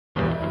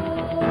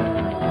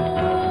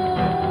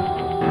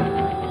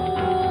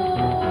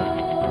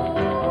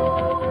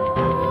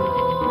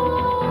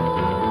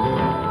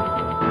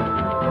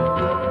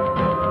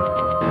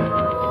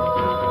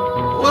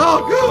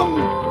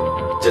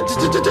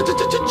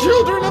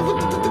Children of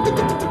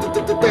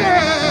the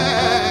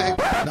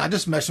not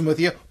just messing with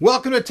you.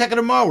 Welcome to Tech of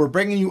Tomorrow. We're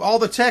bringing you all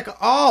the tech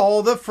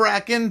all the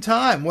frackin'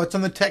 time. What's on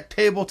the tech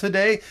table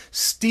today?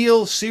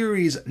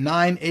 SteelSeries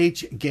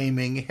 9H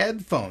gaming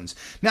headphones.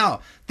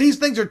 Now, these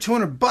things are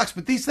 $200,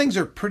 but these things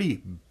are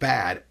pretty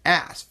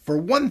badass. For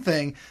one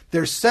thing,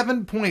 they're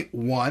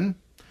 7.1.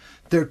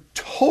 They're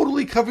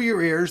totally cover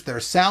your ears.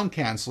 They're sound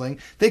canceling.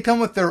 They come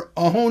with their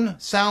own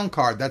sound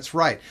card. That's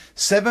right.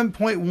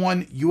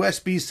 7.1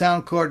 USB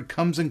sound card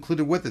comes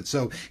included with it.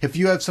 So if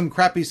you have some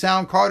crappy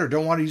sound card or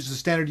don't want to use the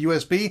standard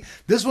USB,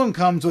 this one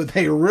comes with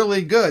a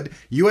really good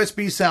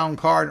USB sound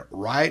card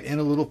right in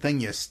a little thing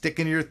you stick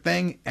in your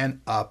thing and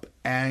up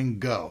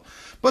and go.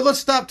 But let's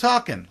stop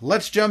talking.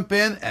 Let's jump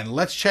in and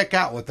let's check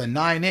out what the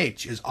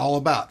 9H is all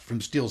about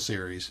from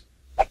SteelSeries.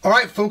 All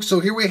right, folks, so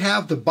here we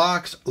have the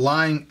box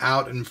lying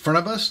out in front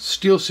of us,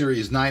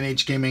 SteelSeries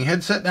 9H gaming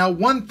headset. Now,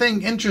 one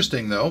thing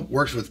interesting, though,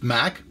 works with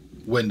Mac,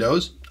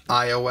 Windows,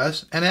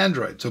 iOS, and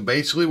Android. So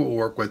basically, it will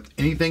work with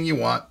anything you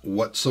want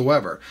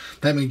whatsoever.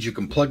 That means you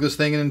can plug this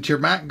thing into your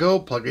Mac,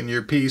 plug in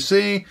your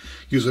PC,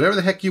 use whatever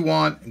the heck you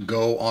want, and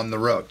go on the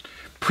road.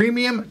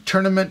 Premium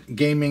tournament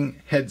gaming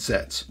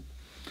headsets.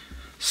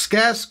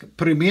 Skask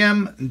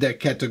Premium de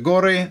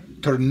Categorie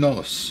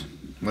Tornos.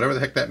 Whatever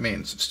the heck that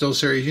means.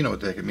 SteelSeries, you know what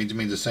the heck it means. It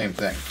means the same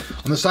thing.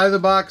 On the side of the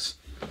box,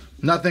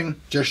 nothing.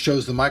 Just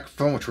shows the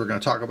microphone, which we're going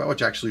to talk about,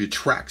 which actually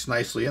tracks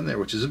nicely in there,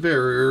 which is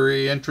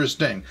very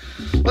interesting.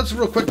 Let's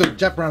real quickly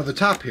jump around to the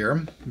top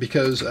here,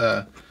 because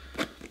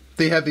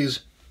they have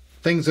these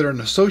things that are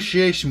in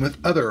association with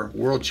other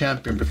world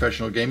champion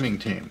professional gaming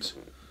teams.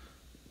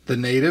 The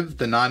Native,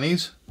 the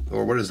Nanis,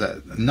 or what is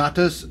that?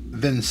 Natas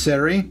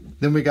Vincere.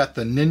 Then we got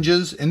the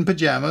Ninjas in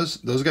Pajamas.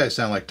 Those guys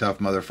sound like tough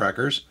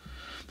motherfuckers.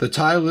 The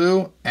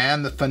Tyloo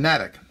and the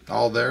Fanatic,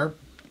 all there,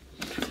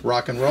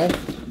 rock and roll.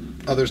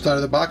 Other side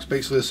of the box,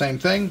 basically the same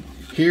thing.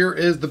 Here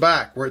is the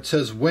back where it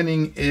says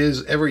winning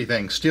is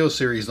everything.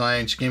 SteelSeries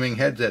 9H gaming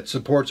headset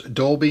supports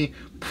Dolby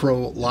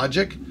Pro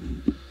Logic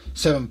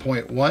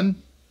 7.1.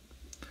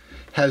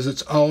 Has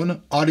its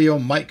own audio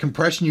mic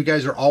compression. You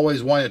guys are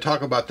always wanting to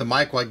talk about the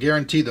mic. Well, I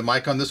guarantee the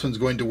mic on this one's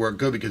going to work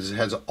good because it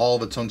has all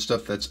of its own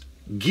stuff that's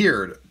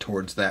geared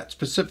towards that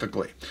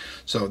specifically.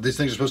 So these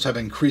things are supposed to have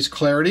increased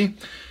clarity.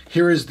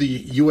 Here is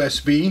the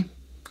USB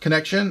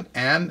connection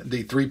and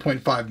the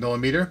 3.5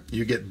 millimeter.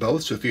 You get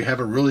both. So if you have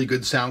a really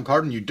good sound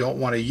card and you don't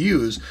want to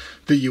use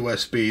the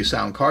USB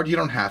sound card, you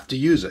don't have to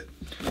use it.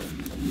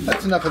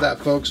 That's enough of that,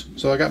 folks.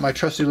 So I got my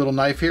trusty little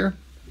knife here,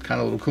 kind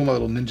of a little cool, my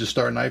little Ninja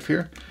Star knife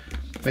here.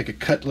 Make a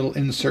cut little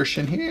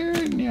insertion here,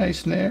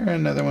 nice and there.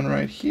 Another one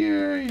right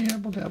here.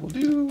 Yabble dabble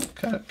do.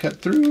 Cut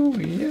through.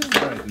 Yeah,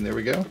 right. And there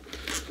we go.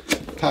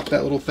 Pop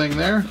that little thing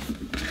there.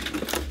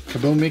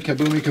 Kaboomy,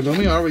 kaboomy,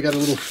 kaboomy. All right, we got a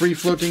little free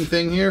floating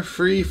thing here.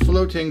 Free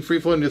floating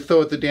to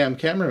throw at the damn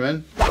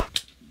cameraman.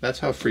 That's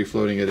how free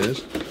floating it is.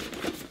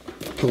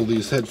 Pull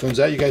these headphones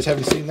out. You guys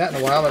haven't seen that in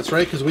a while. That's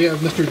right, because we have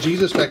Mr.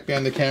 Jesus back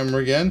behind the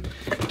camera again.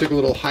 He took a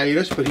little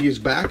hiatus, but he is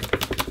back.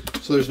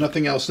 So there's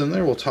nothing else in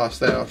there. We'll toss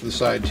that off to the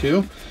side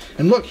too.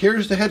 And look,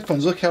 here's the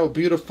headphones. Look how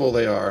beautiful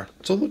they are.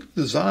 So look at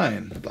the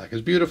design. The black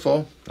is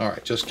beautiful. All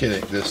right, just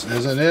kidding. This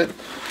isn't it.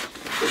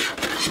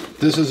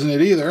 This isn't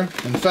it either.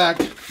 In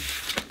fact,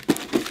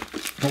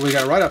 what we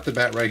got right off the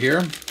bat right here,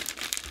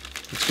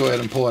 let's go ahead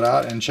and pull it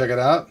out and check it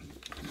out,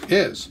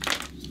 is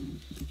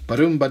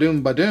badoom,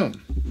 badoom, badoom.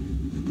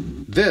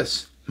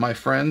 This, my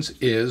friends,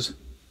 is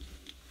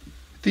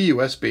the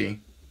USB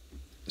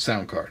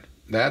sound card.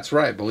 That's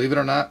right. Believe it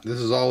or not, this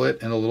is all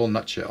it in a little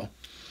nutshell.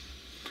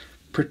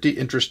 Pretty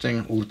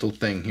interesting little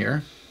thing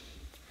here.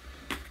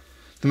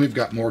 Then we've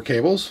got more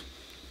cables,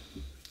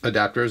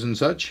 adapters and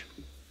such.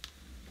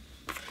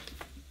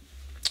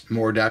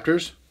 More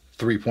adapters,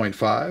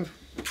 3.5.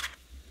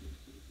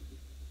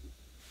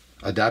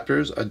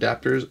 Adapters,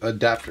 adapters,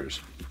 adapters.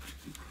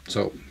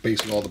 So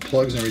basically all the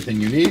plugs and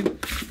everything you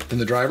need. Then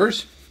the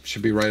drivers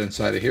should be right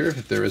inside of here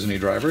if there is any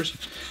drivers.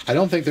 I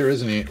don't think there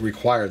is any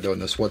required though in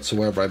this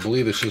whatsoever. I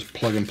believe it's just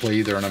plug and play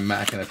either on a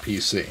Mac and a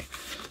PC.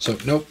 So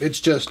nope, it's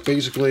just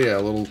basically a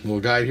little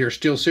guide here.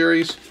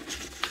 SteelSeries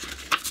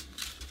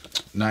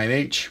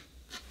 9H.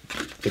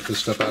 Get this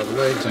stuff out of the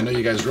way because I know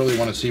you guys really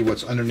want to see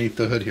what's underneath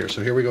the hood here.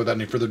 So here we go without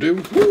any further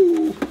ado.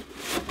 Woo!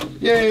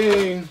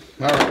 Yay! All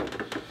right.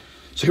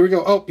 So here we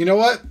go. Oh, you know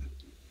what?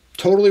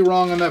 Totally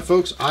wrong on that,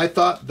 folks. I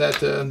thought that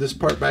this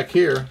part back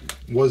here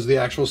was the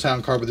actual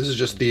sound card, but this is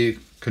just the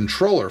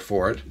controller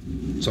for it.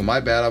 So my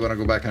bad. I'm going to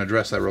go back and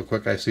address that real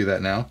quick. I see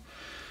that now.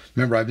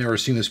 Remember, I've never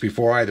seen this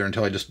before either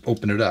until I just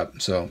opened it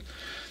up. So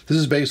this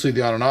is basically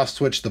the on and off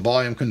switch, the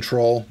volume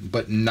control,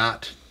 but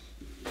not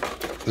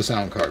the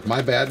sound card.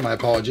 My bad. My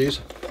apologies.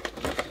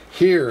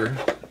 Here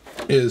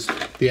is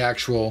the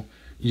actual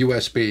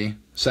USB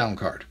sound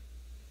card.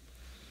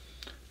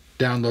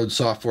 Download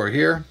software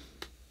here.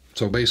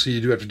 So basically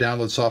you do have to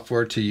download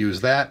software to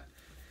use that.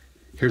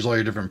 Here's all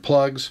your different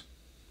plugs.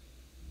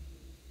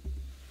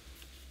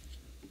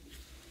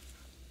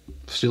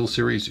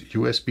 SteelSeries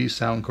USB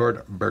sound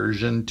card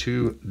version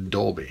 2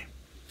 Dolby.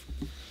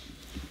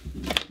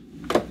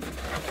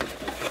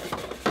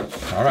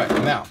 All right,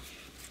 now,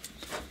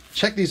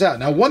 check these out.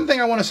 Now, one thing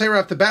I want to say right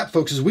off the bat,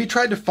 folks, is we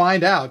tried to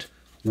find out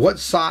what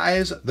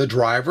size the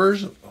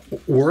drivers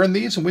were in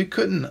these, and we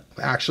couldn't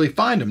actually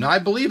find them. Now, I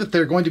believe that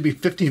they're going to be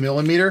 50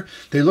 millimeter.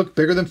 They look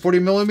bigger than 40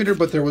 millimeter,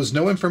 but there was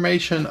no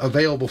information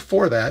available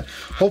for that.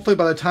 Hopefully,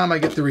 by the time I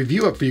get the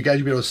review up for you guys,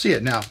 you'll be able to see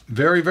it. Now,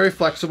 very, very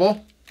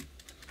flexible.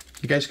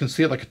 You guys can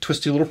see it like a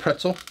twisty little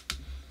pretzel.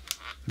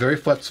 Very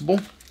flexible.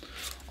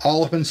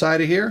 All up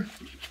inside of here.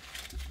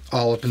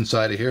 All up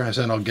inside of here. I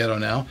sound all ghetto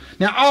now.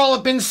 Now, all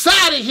up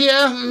inside of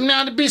here,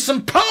 now to be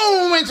some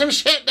foam and some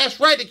shit. That's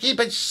right, to keep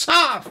it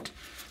soft.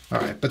 All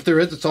right, but there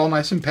is, it's all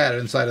nice and padded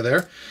inside of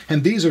there.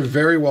 And these are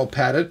very well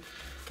padded.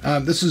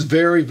 This is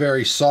very,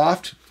 very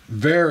soft,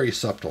 very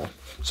supple.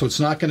 So it's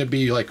not gonna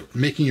be like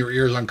making your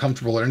ears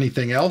uncomfortable or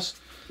anything else.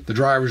 The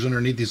driver's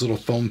underneath these little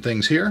foam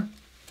things here.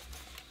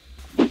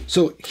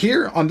 So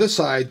here on this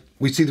side,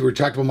 we see the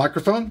retractable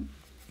microphone.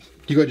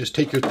 You go just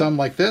take your thumb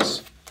like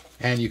this,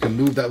 and you can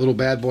move that little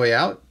bad boy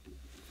out,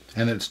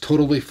 and it's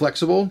totally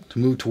flexible to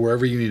move to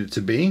wherever you need it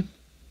to be.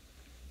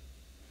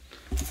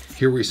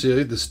 Here we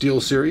see the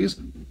SteelSeries.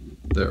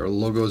 Their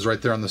logo is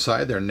right there on the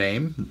side, their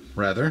name,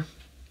 rather.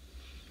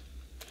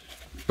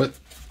 But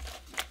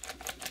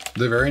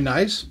they're very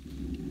nice.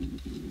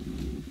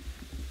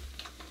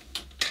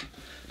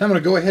 Now I'm going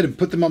to go ahead and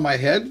put them on my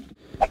head.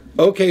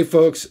 Okay,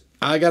 folks,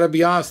 I gotta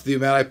be honest with you,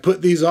 man. I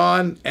put these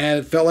on and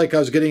it felt like I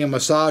was getting a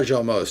massage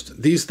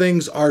almost. These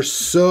things are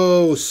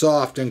so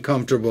soft and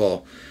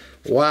comfortable.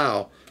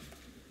 Wow.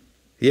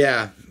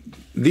 Yeah,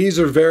 these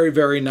are very,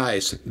 very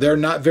nice. They're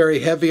not very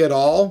heavy at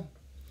all.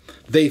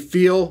 They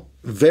feel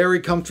very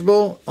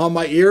comfortable on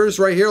my ears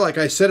right here. Like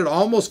I said, it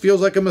almost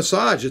feels like a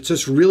massage. It's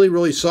just really,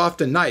 really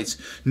soft and nice.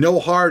 No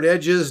hard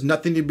edges,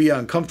 nothing to be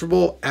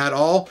uncomfortable at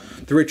all.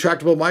 The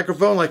retractable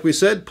microphone, like we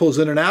said, pulls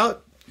in and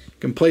out.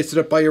 You can place it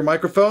up by your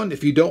microphone.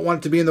 If you don't want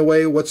it to be in the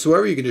way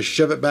whatsoever, you can just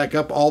shove it back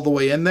up all the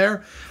way in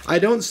there. I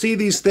don't see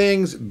these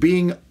things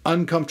being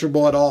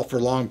uncomfortable at all for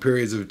long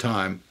periods of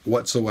time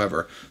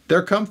whatsoever.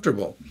 They're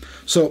comfortable.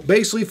 So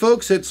basically,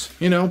 folks, it's,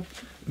 you know,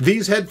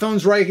 these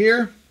headphones right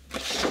here,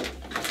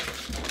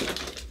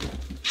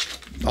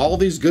 all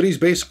these goodies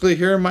basically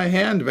here in my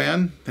hand,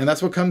 man. And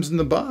that's what comes in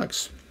the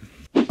box.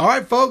 All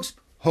right, folks.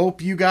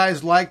 Hope you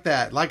guys like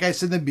that. Like I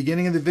said in the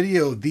beginning of the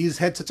video, these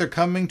headsets are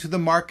coming to the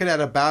market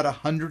at about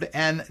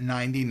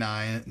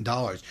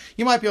 $199.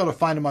 You might be able to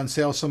find them on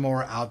sale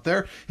somewhere out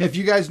there. If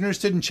you guys are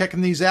interested in checking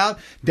these out,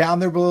 down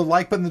there below the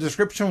like button in the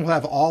description, we'll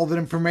have all that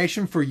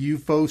information for you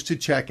folks to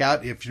check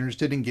out if you're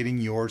interested in getting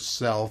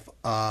yourself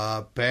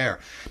a pair.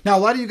 Now, a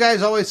lot of you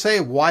guys always say,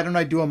 why don't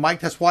I do a mic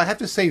test? Well, I have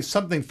to save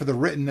something for the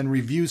written and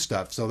review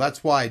stuff, so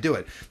that's why I do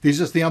it. These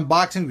are just the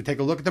unboxing. We take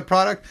a look at the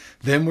product,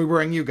 then we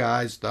bring you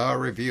guys the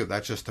review.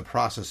 That's just the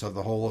process of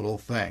the whole little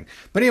thing.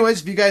 But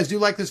anyways, if you guys do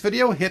like this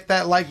video, hit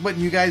that like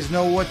button. You guys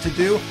know what to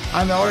do.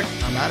 I'm Elric.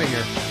 I'm out of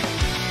here.